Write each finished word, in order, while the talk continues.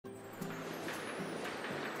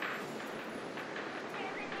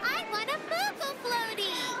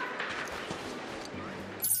floaty!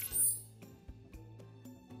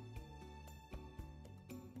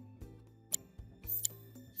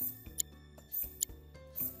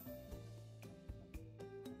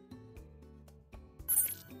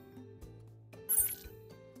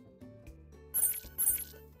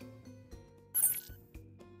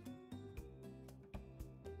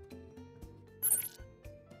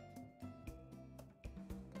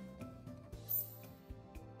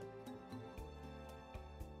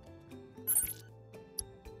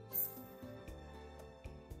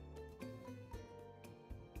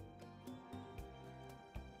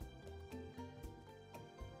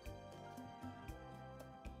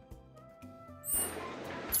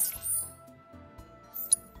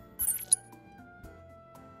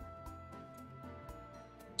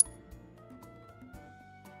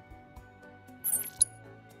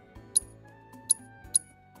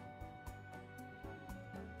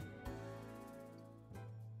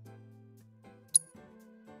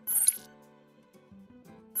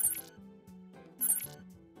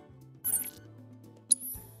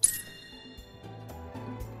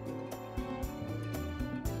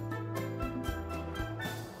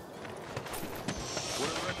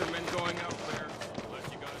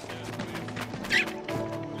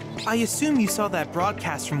 I assume you saw that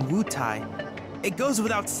broadcast from Wutai. It goes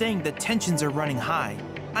without saying that tensions are running high.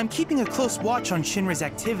 I'm keeping a close watch on Shinra's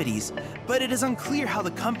activities, but it is unclear how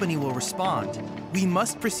the company will respond. We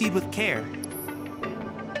must proceed with care.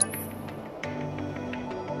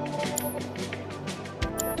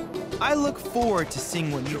 I look forward to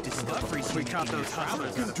seeing what new discoveries we got those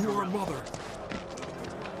travelers to our mother.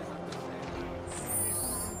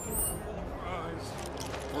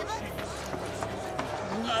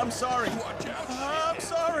 I'm sorry. I'm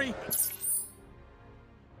sorry.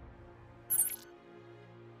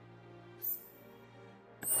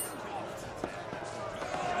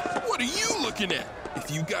 What are you looking at? If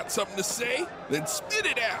you got something to say, then spit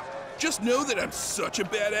it out. Just know that I'm such a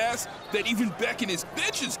badass that even Beck and his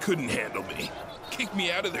bitches couldn't handle me. Kick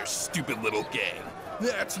me out of their stupid little gang.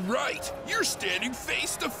 That's right. You're standing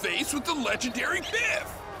face to face with the legendary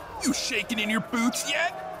Biff. You shaking in your boots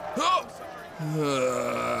yet? Oh.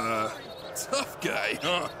 Tough guy,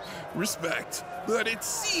 huh? Respect. But it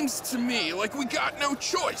seems to me like we got no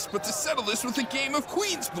choice but to settle this with a game of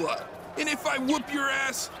Queen's Blood. And if I whoop your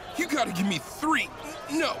ass, you gotta give me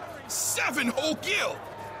 7 whole gil.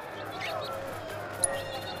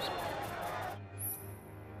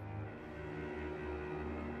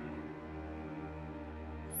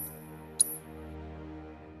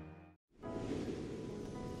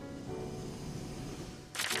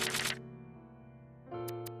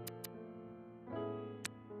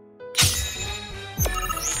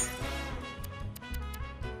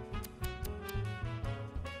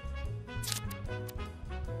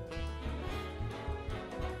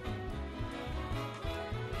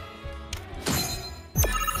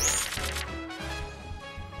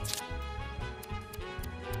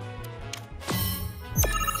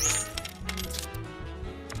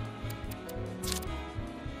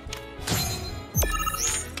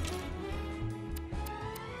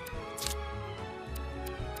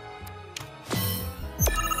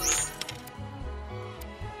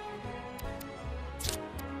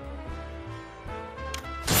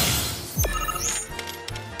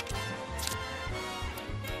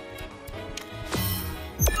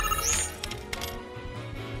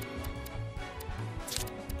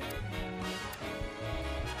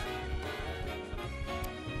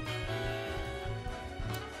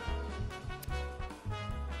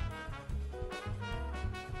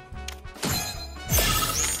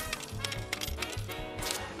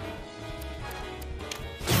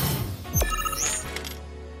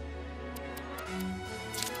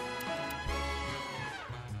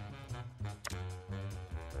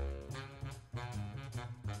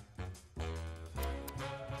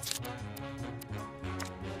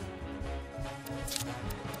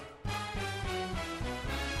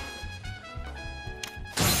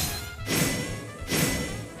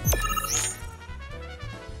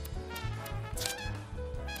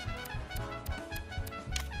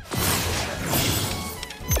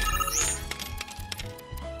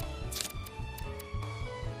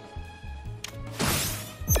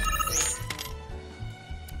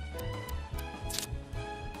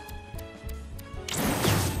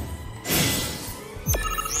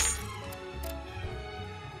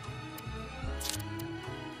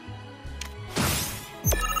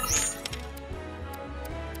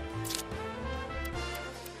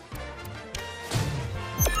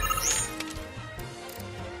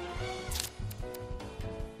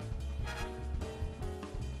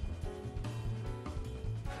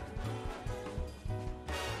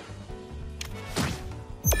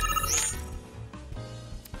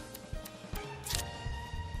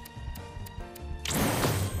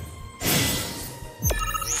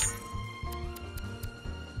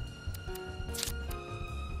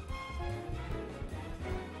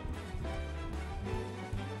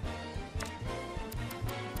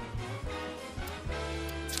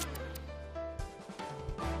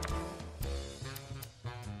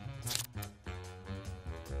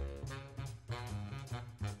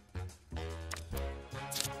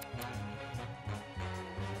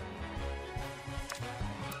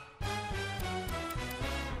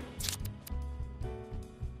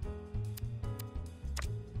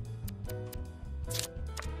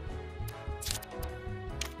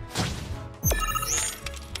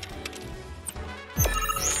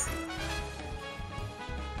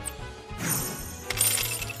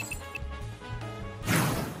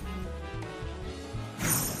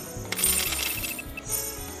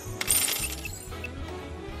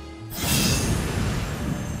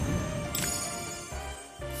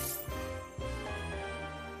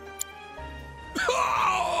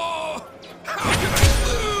 Oh! How can I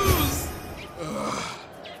lose?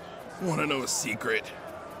 Wanna know a secret?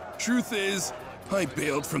 Truth is, I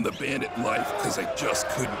bailed from the bandit life because I just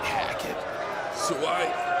couldn't hack it. So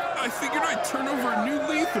I figured I'd turn over a new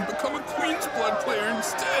leaf and become a Queen's Blood player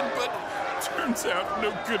instead, but turns out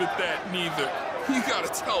no good at that neither. You gotta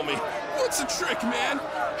tell me, what's the trick, man?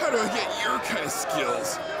 How do I get your kind of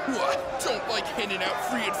skills? What, don't like handing out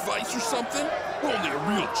free advice or something? Only a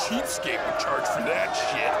real cheapskate would charge for that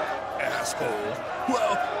shit, asshole.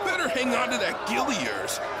 Well, better hang on to that gill of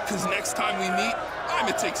yours, because next time we meet,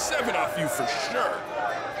 I'ma take 7 off you for sure.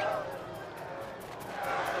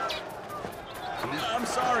 I'm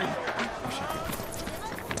sorry.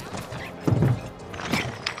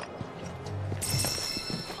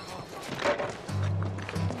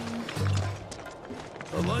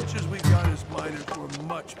 The lunches we got as miners were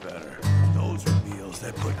much better. Those were meals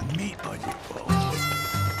that put meat on your bones.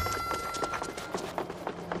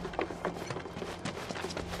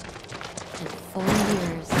 For 4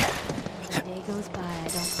 years. The day goes by, I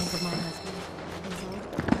don't think of my husband.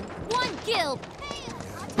 One kill!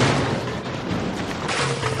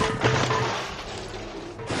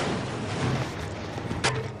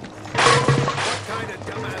 What kind of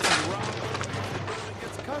dumbass robber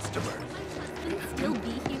gets customers? Still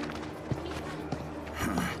be here?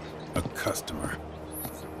 A customer.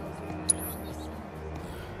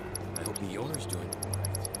 I hope the owner's doing all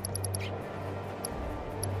right.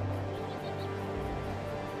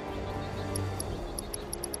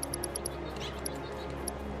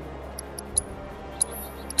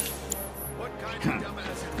 What kind of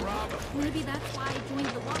dumbass robber? Maybe that's why I joined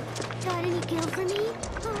the war. Got any kill for me?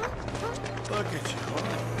 Look at you.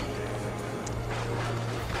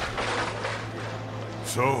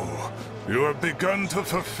 So, you have begun to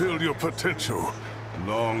fulfill your potential.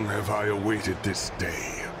 Long have I awaited this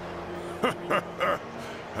day.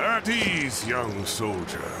 At ease, young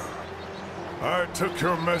soldier. I took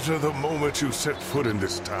your measure the moment you set foot in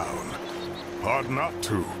this town. Hard not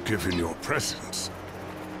to, given your presence.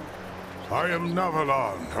 I am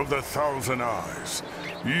Navalon of the Thousand Eyes.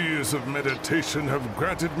 Years of meditation have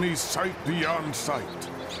granted me sight beyond sight.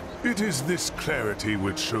 It is this clarity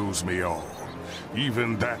which shows me all,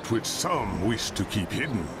 even that which some wish to keep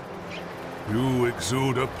hidden. You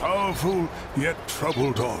exude a powerful, yet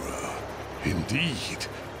troubled aura. Indeed,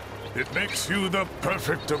 it makes you the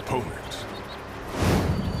perfect opponent.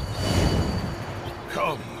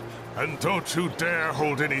 Come, and don't you dare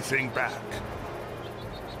hold anything back.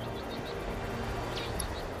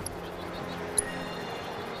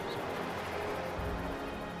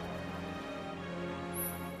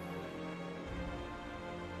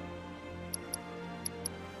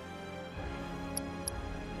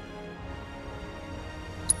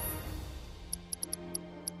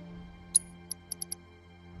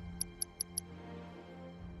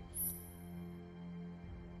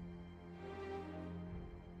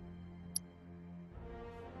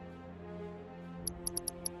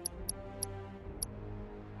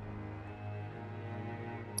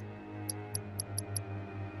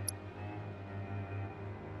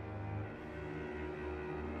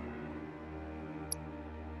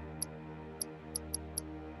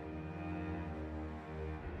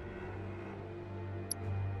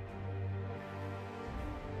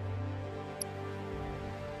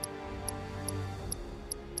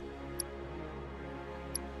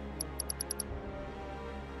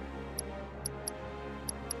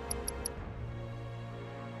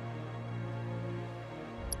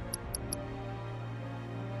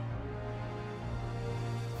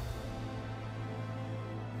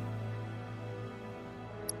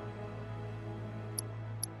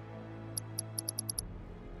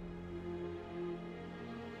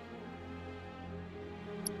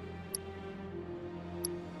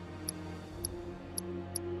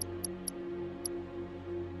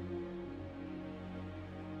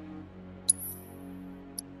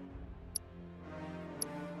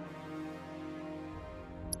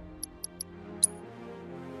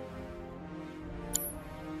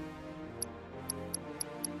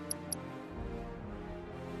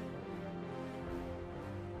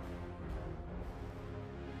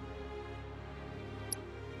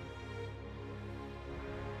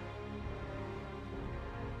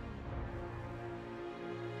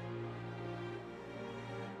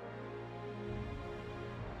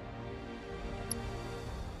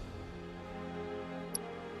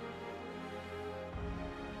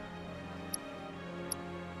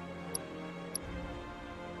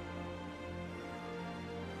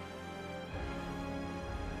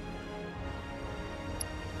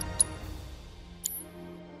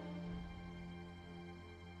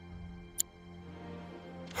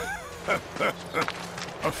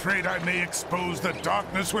 Afraid I may expose the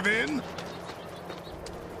darkness within?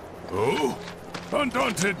 Oh?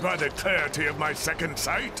 Undaunted by the clarity of my second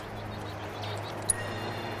sight?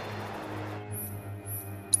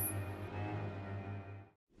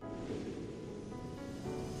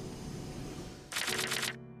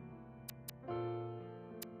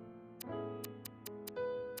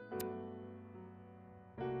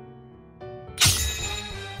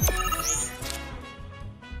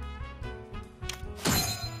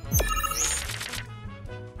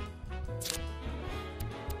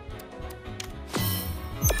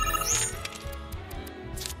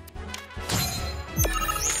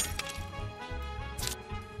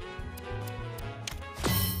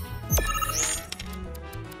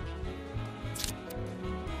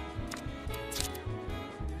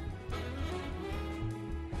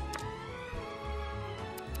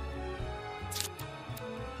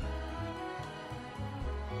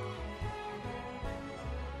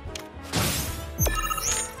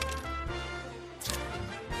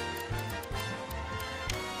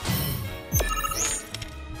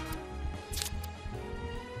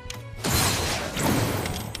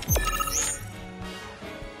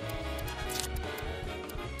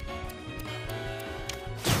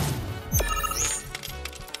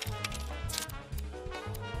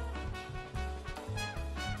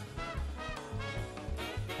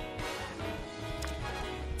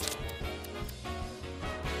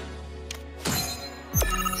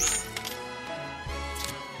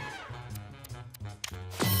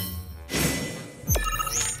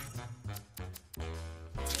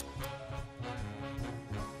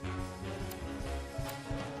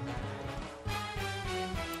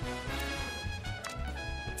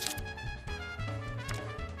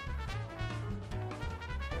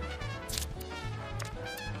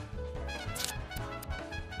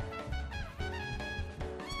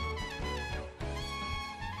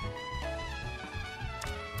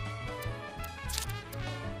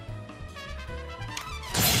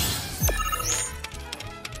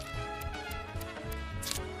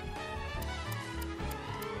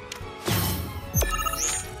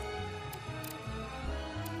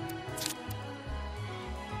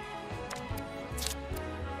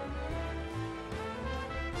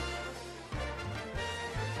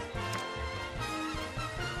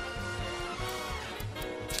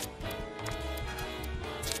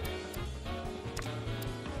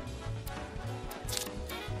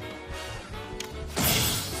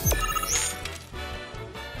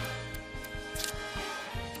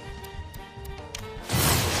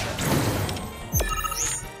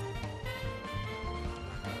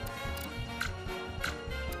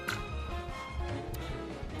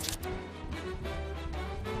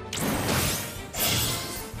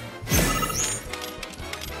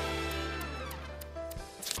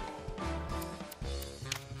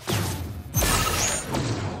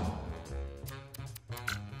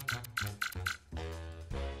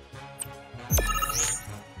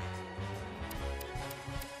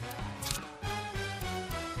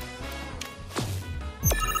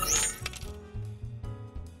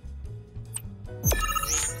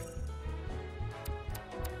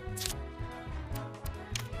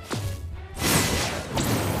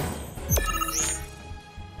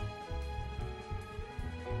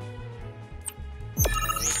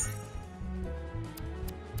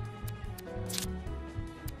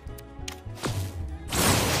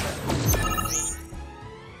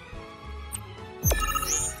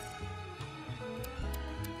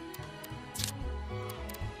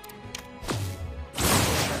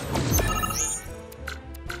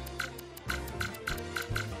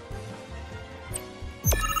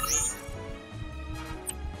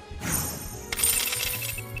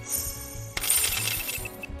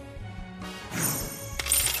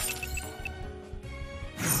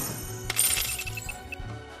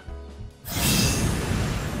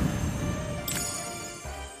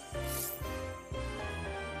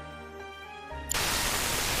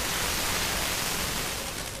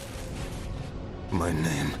 My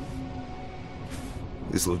name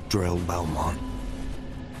is Latrell Balmont,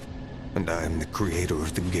 and I am the creator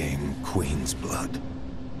of the game Queen's Blood.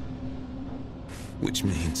 Which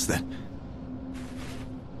means that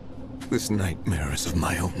this nightmare is of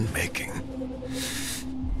my own making.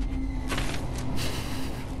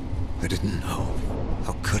 I didn't know.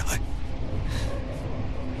 How could I?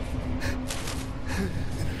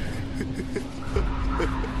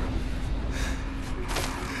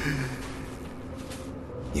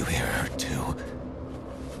 You hear her too.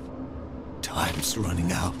 Time's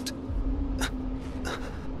running out.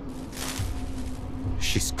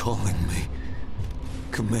 She's calling me,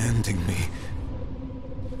 commanding me.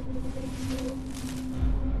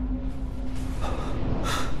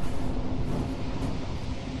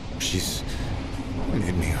 She's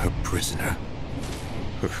made me her prisoner.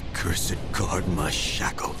 Her cursed guard my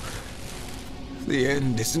shackle. The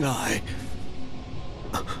end is nigh.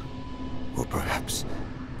 Or perhaps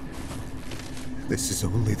this is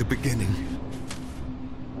only the beginning.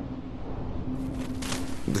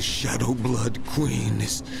 The Shadow Blood Queen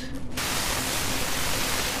is...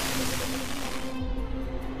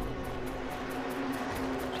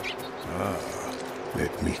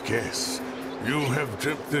 Let me guess. You have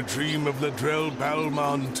dreamt the dream of Ladrell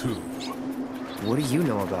Balmon too. What do you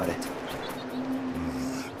know about it?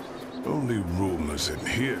 Only rumors and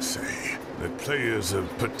hearsay that players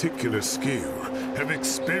of particular skill have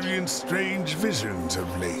experienced strange visions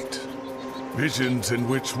of late. Visions in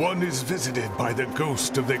which one is visited by the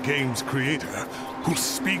ghost of the game's creator, who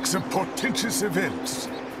speaks of portentous events.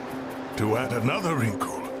 To add another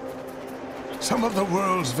wrinkle, some of the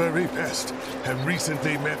world's very best have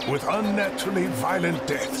recently met with unnaturally violent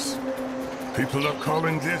deaths. People are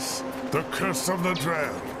calling this the Curse of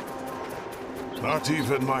Ladrell. Not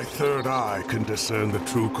even my third eye can discern the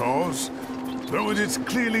true cause, though it is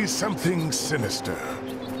clearly something sinister.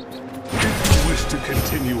 If you wish to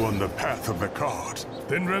continue on the path of the cards,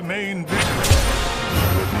 then remain vigilant.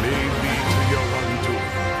 It may lead to your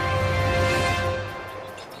undoing.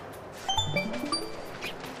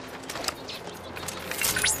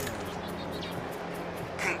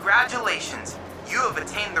 Congratulations! You have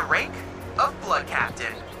attained the rank of Blood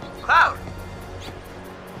Captain. Cloud!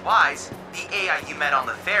 Wise, the AI you met on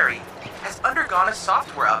the ferry, has undergone a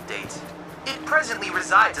software update. It presently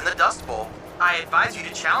resides in the Dust Bowl. I advise you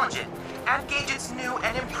to challenge it and gauge its new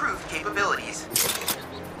and improved capabilities.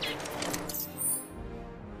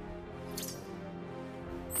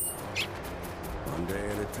 One day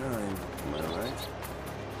at a time, am I right?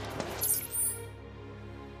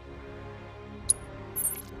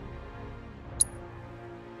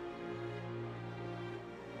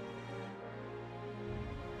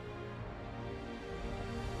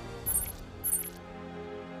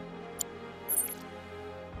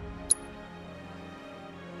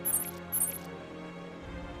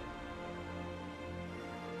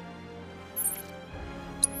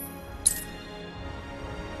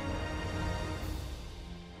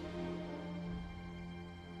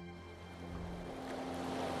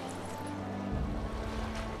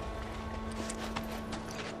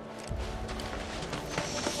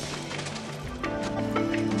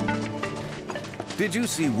 Did you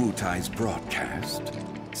see Wutai's broadcast?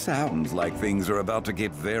 Sounds like things are about to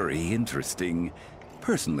get very interesting.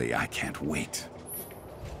 Personally, I can't wait.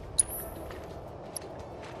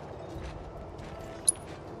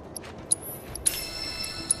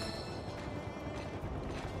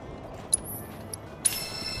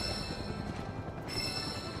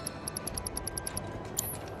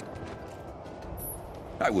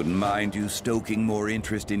 I wouldn't mind you stoking more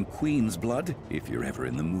interest in Queen's blood, if you're ever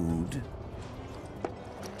in the mood.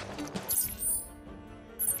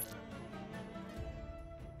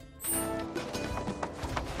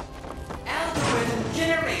 Algorithm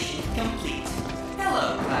generation complete.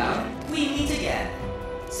 Hello, Cloud. We meet again.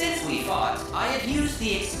 Since we fought, I have used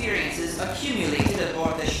the experiences accumulated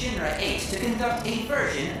aboard the Shinra 8 to conduct a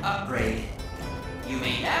version upgrade. You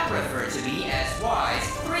may now refer to me as Wise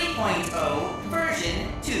 3.0 version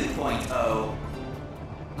 2.0.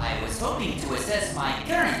 I was hoping to assess my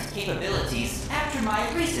current capabilities after my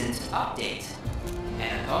recent update.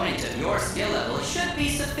 An opponent of your skill level should be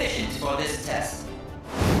sufficient for this test.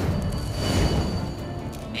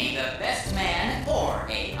 May the best man or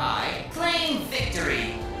AI claim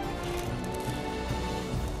victory.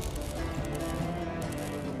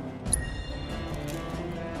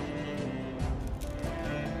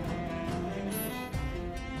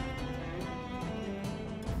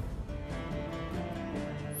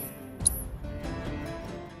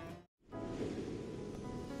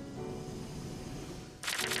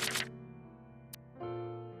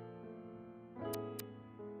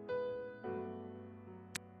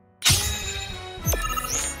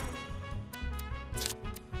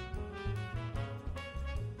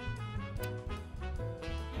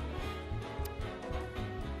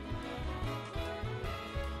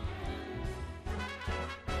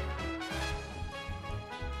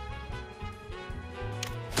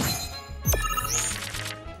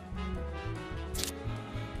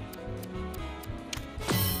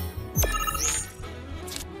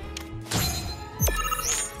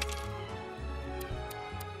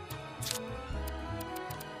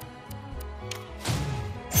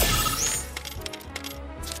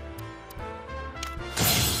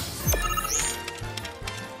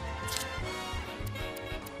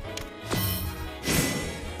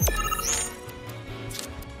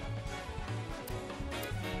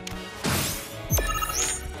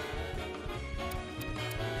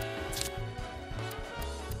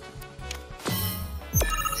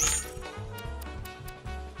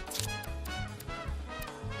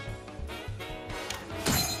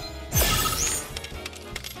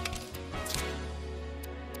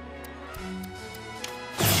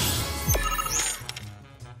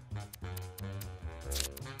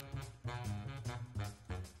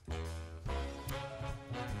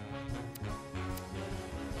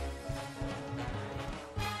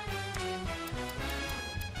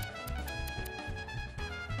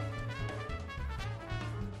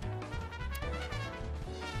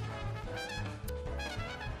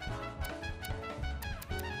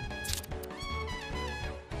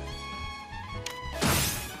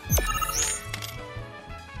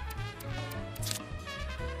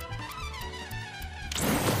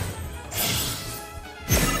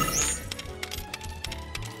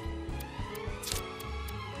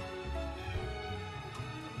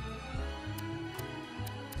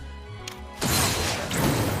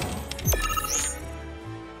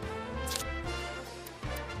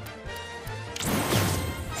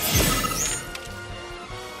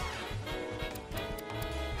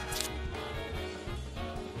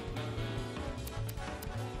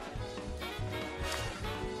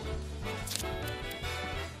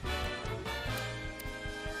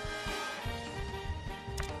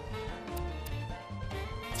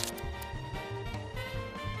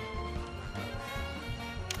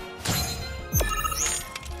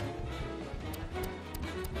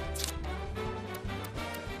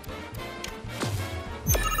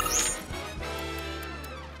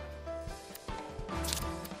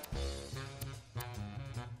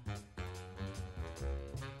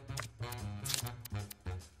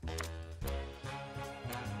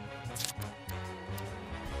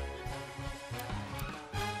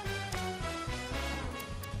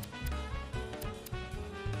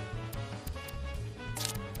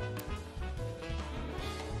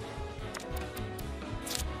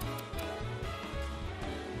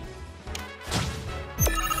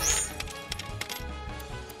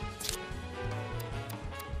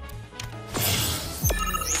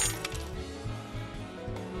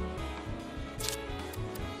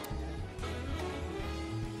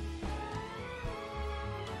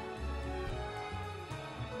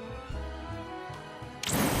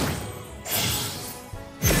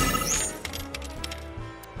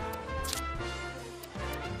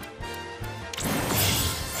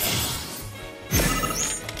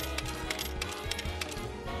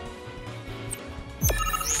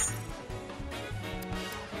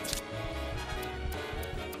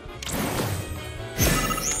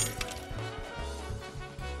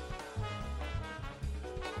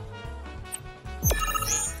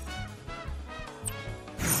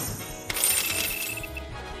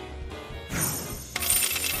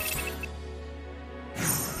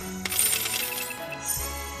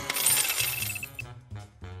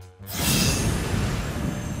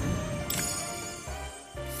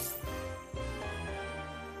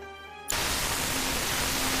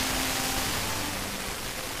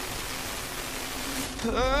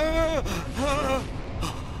 Why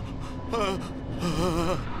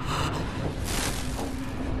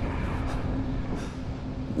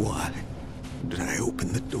did I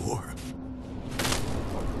open the door?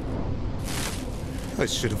 I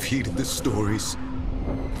should have heeded the stories,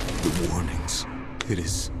 the warnings. It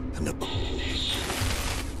is an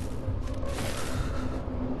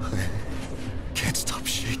I can't stop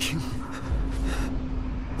shaking.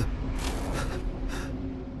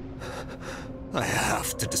 I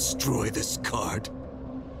have to destroy this card.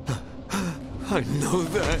 I know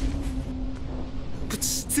that. But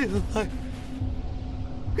still,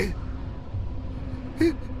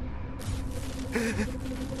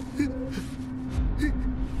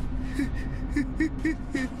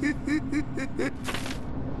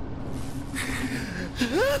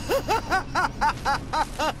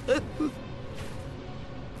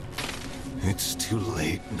 It's too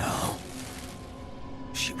late now.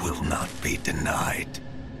 She will not be denied.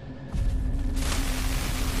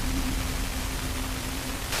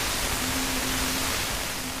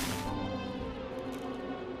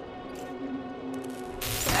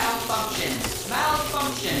 Malfunction!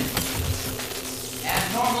 Malfunction!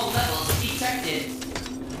 Abnormal levels detected.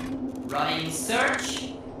 Running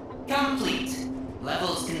search complete.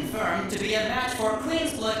 Levels confirmed to be a match for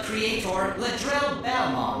Queensblood creator Ladrell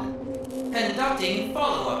Balmon. Conducting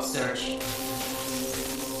follow-up search. 2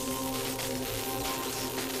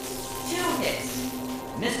 hits.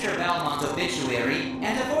 Mr. Balmont's obituary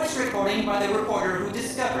and a voice recording by the reporter who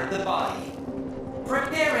discovered the body.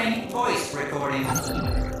 Preparing voice recording.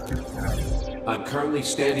 I'm currently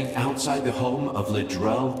standing outside the home of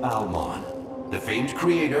Ladrell Balmon, the famed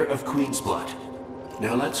creator of Queensblood.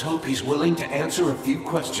 Now let's hope he's willing to answer a few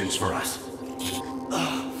questions for us.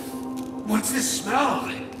 What's this smell?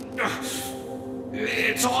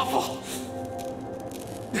 It's awful.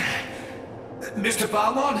 Mr.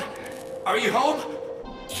 Balmon, are you home?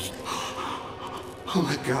 Oh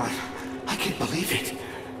my God, I can't believe it.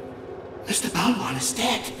 Mr. Balmon is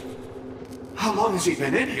dead. How long has he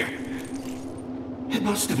been in here? It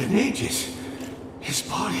must have been ages. His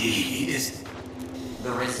body is...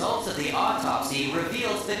 The results of the autopsy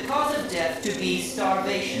reveals the cause of death to be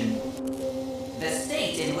starvation. The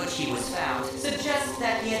state in which he was found suggests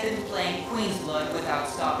that he had been playing Queensblood without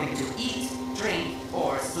stopping to eat, drink,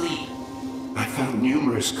 or sleep. I found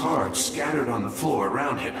numerous cards scattered on the floor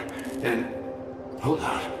around him, and... Hold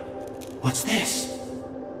on. What's this?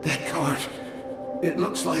 That card. It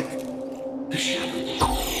looks like... the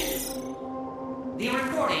shadow. The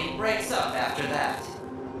recording breaks up after that.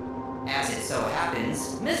 As it so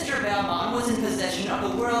happens, Mr. Balmon was in possession of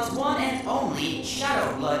the world's one and only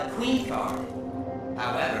Shadow Blood Queen card.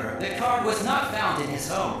 However, the card was not found in his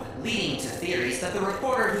home, leading to theories that the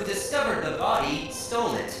reporter who discovered the body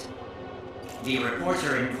stole it. The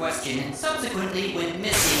reporter in question subsequently went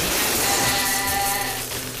missing.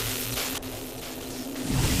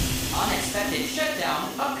 Unexpected shutdown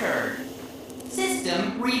occurred.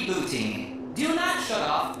 System rebooting. Do not shut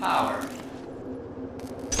off power.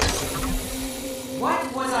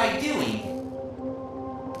 What was I doing?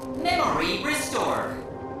 Memory restored.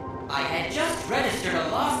 I had just registered a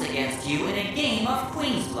loss against you in a game of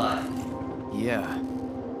Queensblood. Yeah.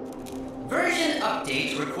 Version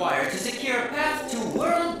update required to secure path to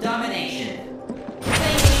world domination.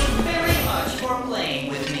 Thank you very much for playing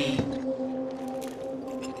with me.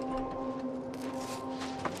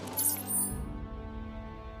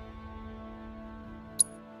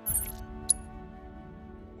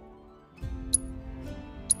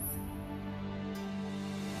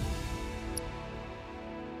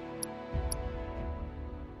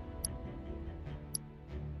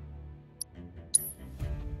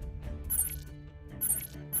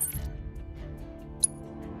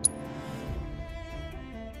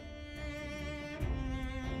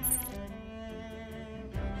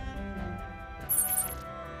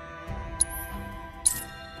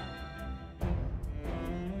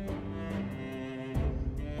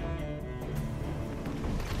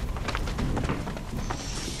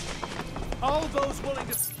 All those willing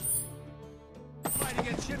to fight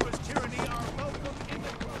against Shinra's tyranny are welcome in the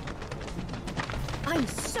group. I'm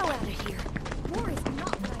so out of here. War is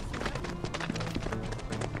not what I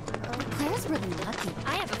Claire's really lucky.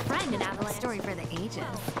 I have a friend in Avalanche. Story for the ages.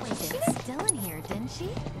 She was still in here, didn't she?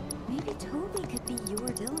 Maybe Toby could be your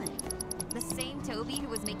Dylan. The same Toby who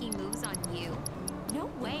was making moves on you? No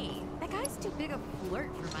way. That guy's too big a flirt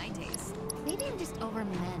for my taste. Maybe I'm just over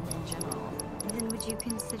men in general. Then would you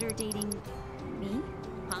consider dating me?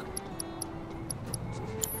 Huh?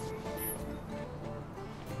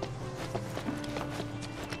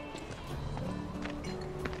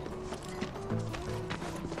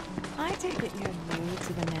 I take it you're new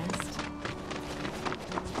to the nest.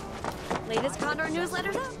 Latest Condor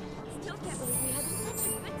newsletters out? Still can't believe we had such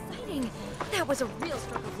a good sighting. That was a real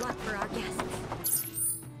stroke of luck for our guests.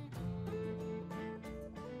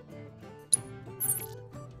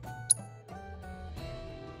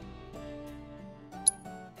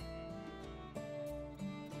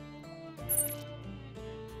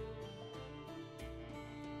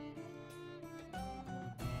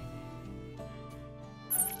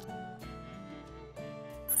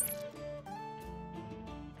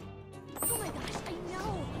 Oh my gosh, I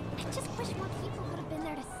know! I just wish more people would have been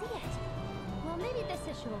there to see it. Well, maybe this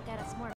issue will get us more